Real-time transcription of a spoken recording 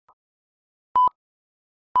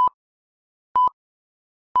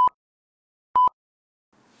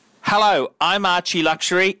Hello, I'm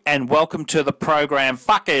ArchieLuxury, and welcome to the program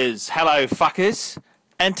Fuckers. Hello, fuckers.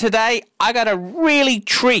 And today I got a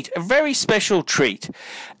very special treat.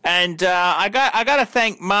 And I got to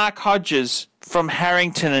thank Mark Hodges from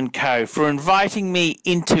Harrington and Co. for inviting me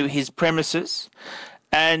into his premises.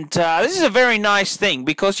 And this is a very nice thing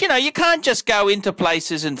because, you know, you can't just go into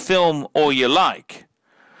places and film all you like.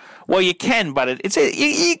 Well, you can, but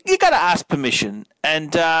you got to ask permission.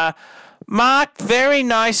 And Mark very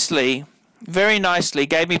nicely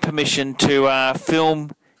gave me permission to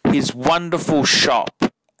film his wonderful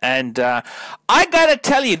shop. And I got to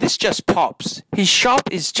tell you, this just pops. His shop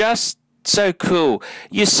is just so cool.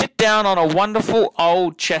 You sit down on a wonderful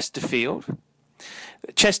old Chesterfield.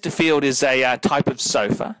 Chesterfield is a type of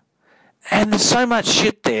sofa. And there's so much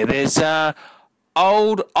shit there. There's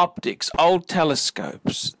old optics, old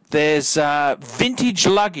telescopes. There's vintage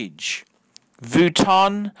luggage,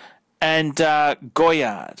 Vuitton and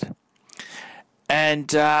Goyard.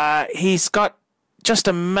 And he's got just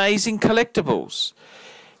amazing collectibles.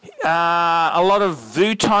 A lot of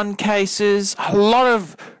Vuitton cases, a lot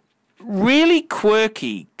of really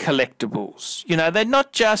quirky collectibles. You know, they're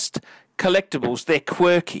not just collectibles, they're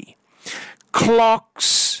quirky.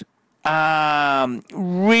 Clocks,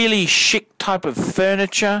 really chic type of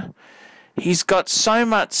furniture. He's got so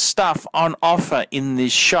much stuff on offer in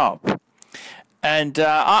this shop. And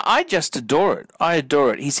I just adore it. I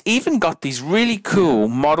adore it. He's even got these really cool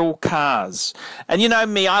model cars. And you know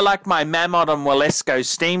me, I like my Mammoth and Walesko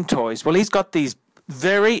steam toys. Well, he's got these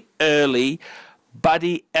very early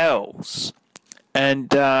Buddy L's. And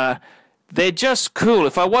they're just cool.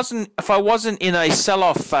 If I wasn't in a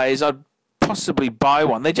sell-off phase, I'd possibly buy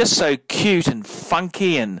one. They're just so cute and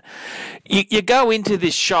funky. And you go into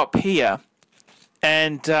this shop here,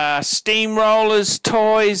 and steamrollers,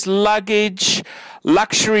 toys, luggage,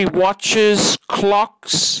 luxury watches,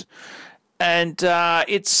 clocks, and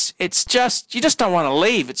it's just, you just don't want to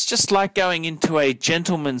leave. It's just like going into a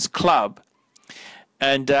gentleman's club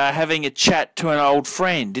and having a chat to an old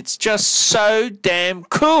friend. It's just so damn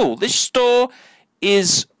cool. This store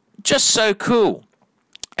is just so cool.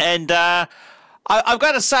 And I've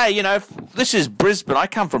got to say, you know, this is Brisbane. I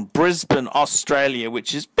come from Brisbane, Australia,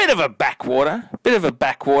 which is a bit of a backwater,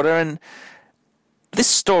 and this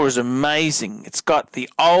store is amazing. It's got the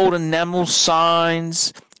old enamel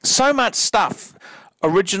signs, so much stuff.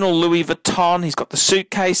 Original Louis Vuitton. He's got the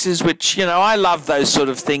suitcases, which, you know, I love those sort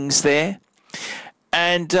of things there.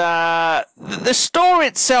 And the store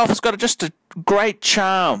itself has got just a great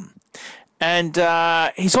charm. And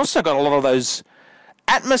he's also got a lot of those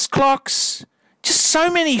Atmos clocks. Just so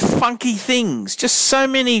many funky things. Just so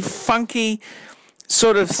many funky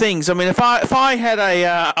sort of things. I mean, if I had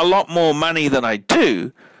a lot more money than I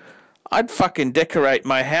do, I'd fucking decorate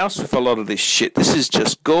my house with a lot of this shit. This is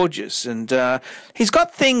just gorgeous. And he's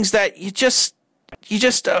got things that you just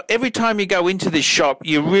every time you go into this shop,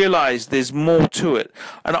 you realize there's more to it.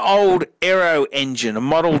 An old aero engine, a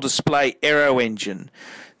model display aero engine.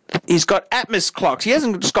 He's got Atmos clocks. He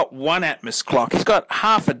hasn't just got one Atmos clock. He's got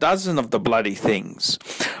half a dozen of the bloody things.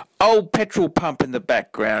 Old petrol pump in the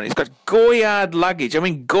background. He's got Goyard luggage. I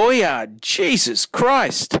mean, Goyard, Jesus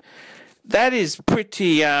Christ. That is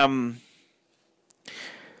pretty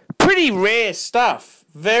rare stuff.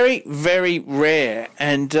 Very, very rare.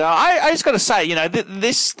 And I just got to say, you know,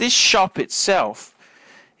 this shop itself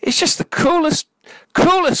is just the coolest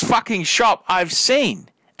fucking shop I've seen.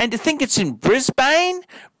 And to think it's in Brisbane,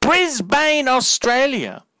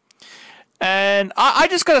 Australia. And I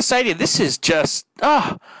just got to say to you, this is just,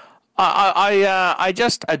 I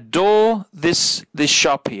just adore this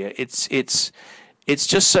shop here. It's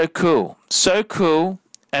just so cool.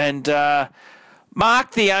 And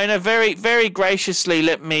Mark, the owner, very, very graciously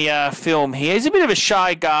let me film here. He's a bit of a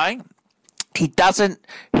shy guy. He doesn't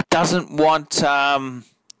want,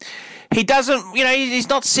 you know, he's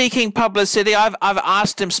not seeking publicity. I've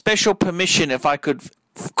asked him special permission if I could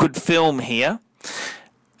film here.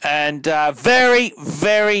 And very,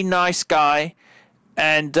 very nice guy.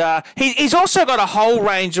 And he's also got a whole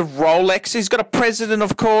range of Rolex. He's got a President,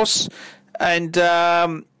 of course. And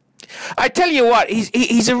I tell you what,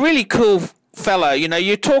 he's a really cool fellow. You know,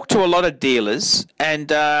 you talk to a lot of dealers,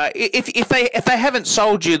 and if they haven't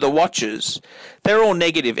sold you the watches, they're all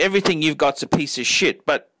negative. Everything you've got's a piece of shit.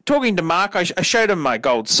 But talking to Mark, I showed him my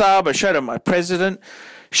gold sub, I showed him my President,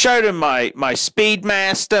 showed him my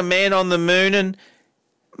Speedmaster, Man on the Moon, and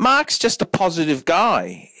Mark's just a positive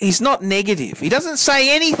guy. He's not negative. He doesn't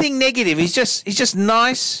say anything negative. He's just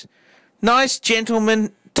nice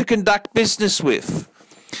gentleman to conduct business with.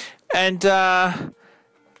 And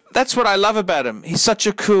that's what I love about him. He's such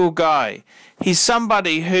a cool guy. He's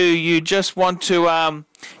somebody who you just want to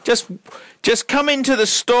just come into the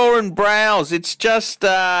store and browse. It's just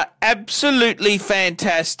absolutely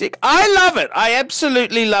fantastic. I love it. I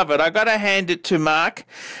absolutely love it. I got to hand it to Mark.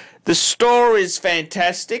 The store is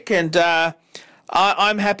fantastic, and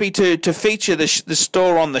I'm happy to feature the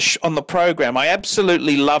store on the program. I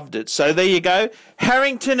absolutely loved it. So there you go,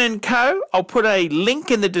 Harrington and Co. I'll put a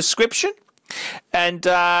link in the description, and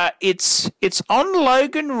it's on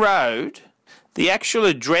Logan Road. The actual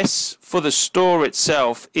address for the store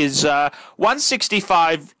itself is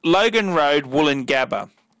 165 Logan Road, Woolloongabba,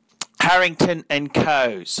 Harrington and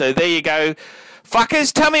Co. So there you go.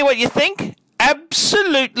 Fuckers, tell me what you think.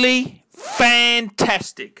 Absolutely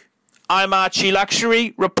fantastic. I'm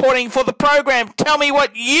ArchieLuxury, reporting for the program. Tell me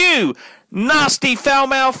what you nasty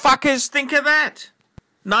foul-mouthed fuckers think of that.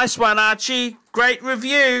 Nice one, Archie. Great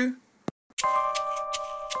review.